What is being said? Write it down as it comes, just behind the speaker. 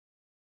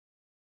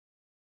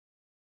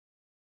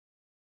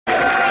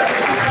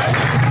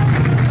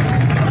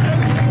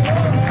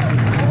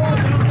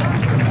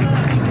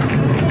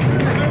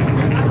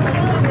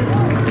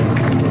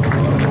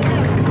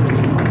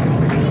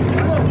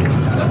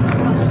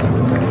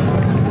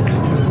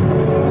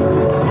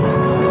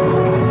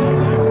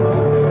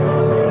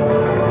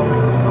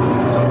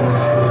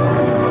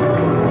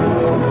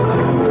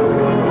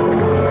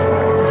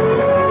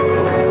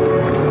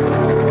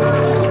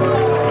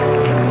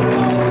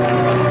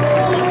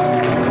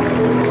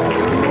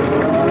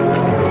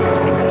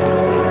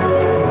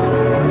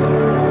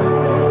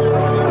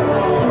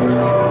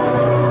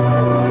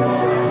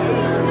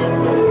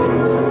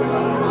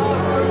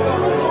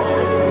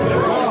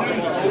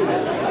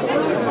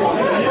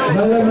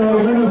Mesdames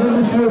et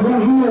messieurs,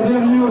 bonjour et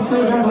bienvenue au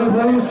stade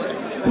Contrepontarlier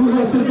pour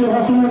cette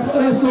rencontre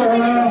S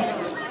Ornans,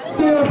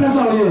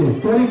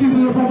 CONTRE. Pour l'équipe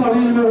de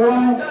Pontarlier numéro 1,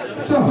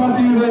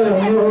 Contrepontarlier,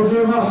 numéro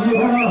 2, Mardi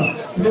Romain,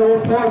 numéro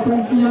 3,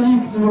 Comte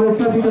Yannick, numéro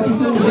 4,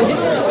 capitaine.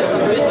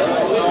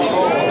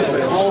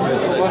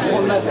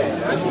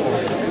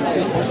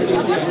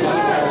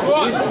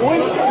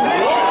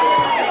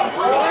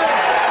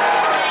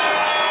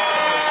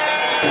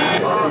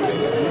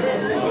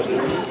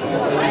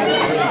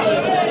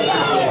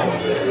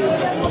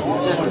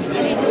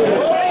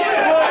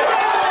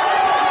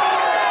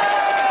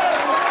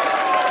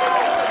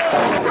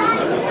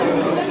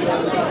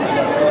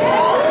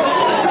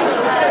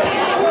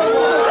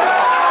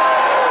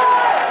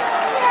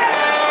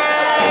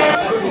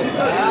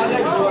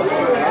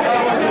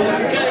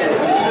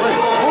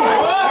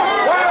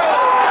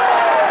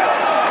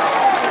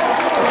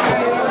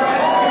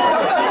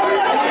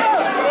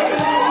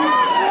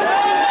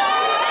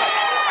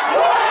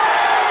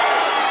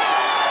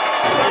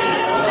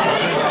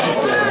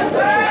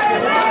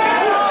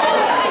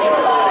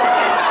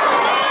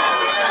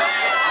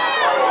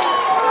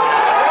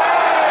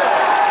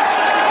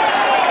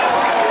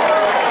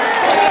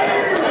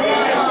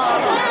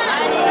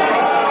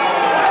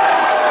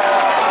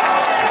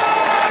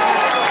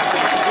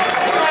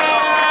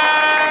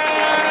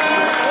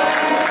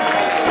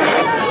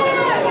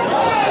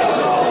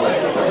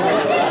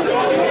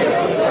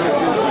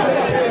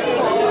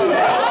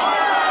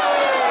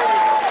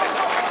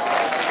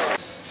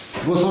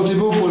 Bon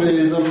sentiment pour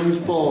les amoureux du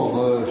sport,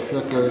 je suis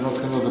avec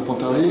l'entraîneur de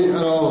Pontarlier.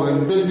 Alors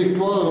une belle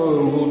victoire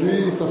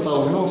aujourd'hui face à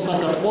Ornans, 5-3.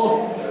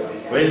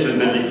 Oui, c'est une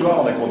belle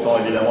victoire, on est content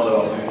évidemment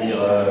d'avoir pu venir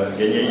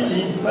gagner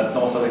ici.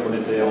 Maintenant on savait qu'on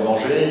était en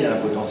danger, il y a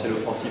un potentiel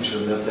offensif chez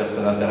l'adversaire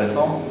très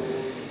intéressant.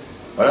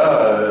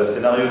 Voilà, le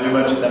scénario du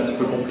match est un petit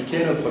peu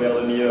compliqué, notre première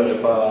demi-heure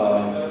n'est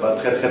pas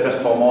très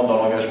performante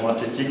dans l'engagement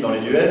athlétique, dans les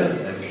duels.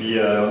 Et puis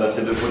on a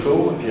ces deux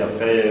poteaux, et puis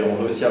après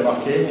on réussit à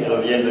marquer, ils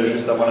reviennent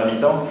juste avant la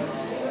mi-temps.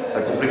 Ça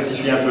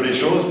complexifie un peu les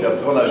choses, puis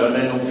après on n'a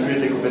jamais non plus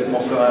été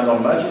complètement serein dans le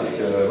match parce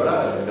que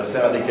voilà,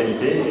 l'adversaire a des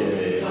qualités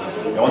et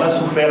on a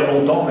souffert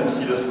longtemps même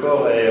si le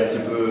score est un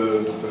petit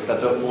peu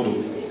flatteur pour nous.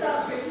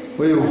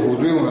 Oui,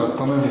 aujourd'hui on a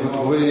quand même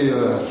retrouvé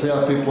un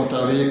CAP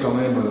Pontarlier quand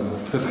même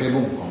très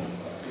bon.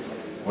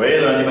 Oui,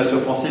 dans l'animation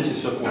offensive, c'est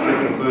sûr qu'on sait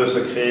qu'on peut se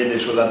créer des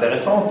choses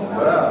intéressantes.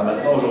 Voilà,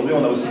 maintenant aujourd'hui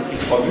on a aussi pris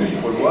 3 buts, il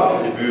faut le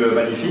voir, des buts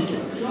magnifiques.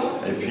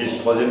 Et puis ce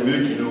troisième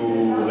but qui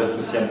nous reste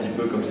aussi un petit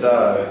peu comme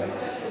ça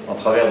en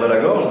travers de la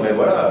gorge, mais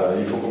voilà,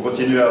 il faut qu'on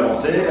continue à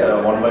avancer.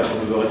 Avant le match, on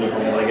nous aurait dit qu'on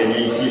viendrait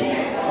gagner ici.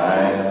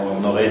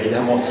 On aurait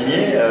évidemment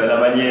signé. La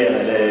manière,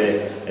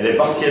 elle est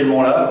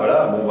partiellement là.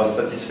 Voilà, bon, on va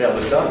se satisfaire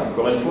de ça.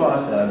 Encore une fois,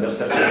 c'est un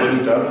adversaire qui est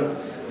redoutable.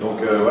 Donc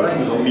voilà,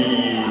 ils nous ont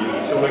mis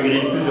sur le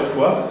grid plusieurs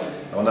fois.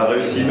 On a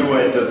réussi, nous,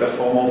 à être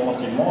performants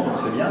offensivement, donc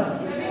c'est bien.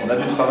 On a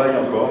du travail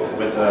encore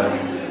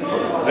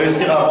pour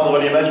réussir à rendre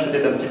les matchs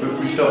peut-être un petit peu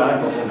plus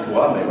sereins quand on le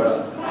pourra, mais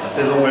voilà. La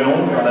saison est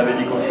longue, on avait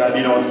dit qu'on ferait un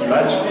bilan à 6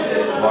 matchs.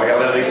 On va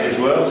regarder avec les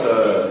joueurs,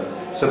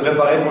 se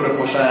préparer pour le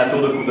prochain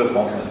tour de Coupe de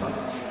France maintenant.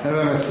 Eh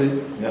bien, merci.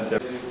 Merci à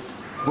vous.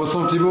 Bon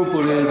sentiment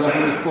pour les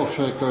amoureux du sport, je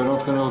suis avec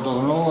l'entraîneur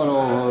d'Ornans.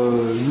 Alors,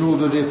 une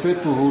lourde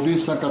défaite aujourd'hui,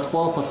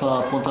 5-3 face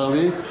à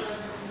Pontarlier.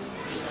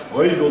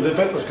 Oui, une lourde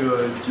défaite parce que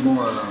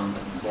effectivement,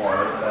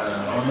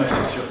 un match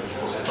c'est sûr que je ne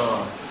pensais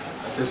pas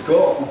à tel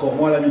score, encore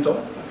moins à la mi-temps.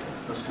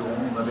 Parce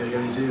qu'on avait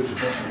réalisé, je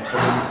pense, une très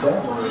bonne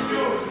mi-temps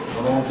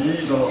dans l'envie,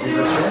 dans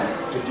l'organisation,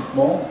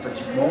 tactiquement,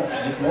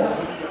 physiquement.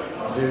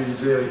 On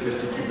réalisait avec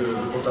cette équipe de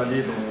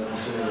Pontarlier dont on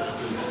sait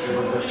toutes les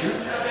bonnes vertus.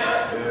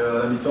 Et à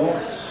la mi-temps,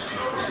 je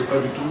ne pensais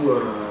pas du tout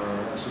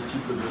à ce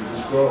type de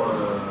score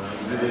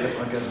de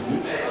 95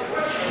 minutes.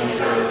 Donc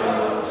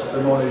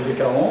certainement on a eu des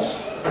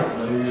carences,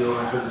 on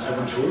a fait de très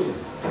bonnes choses.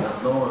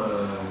 Maintenant,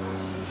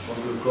 je pense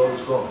que le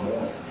score,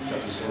 bon,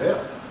 certes sévère.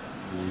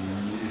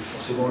 Il est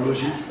forcément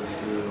logique parce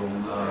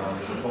qu'on a,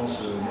 je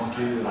pense,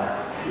 manqué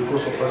de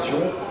concentration.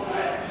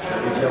 Je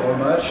l'avais dit avant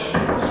le match, je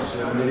pense que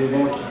c'est un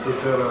élément qui peut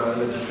faire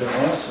la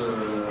différence,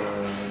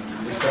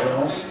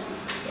 l'expérience,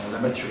 la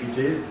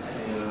maturité.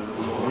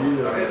 Aujourd'hui,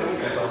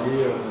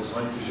 Pontarlier, c'est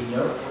vrai que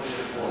génial,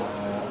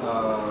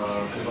 a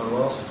fait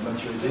valoir cette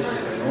maturité,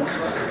 cette expérience,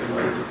 cette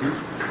qualité technique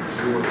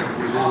pour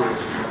s'imposer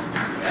ce soir.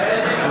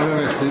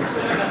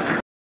 Merci.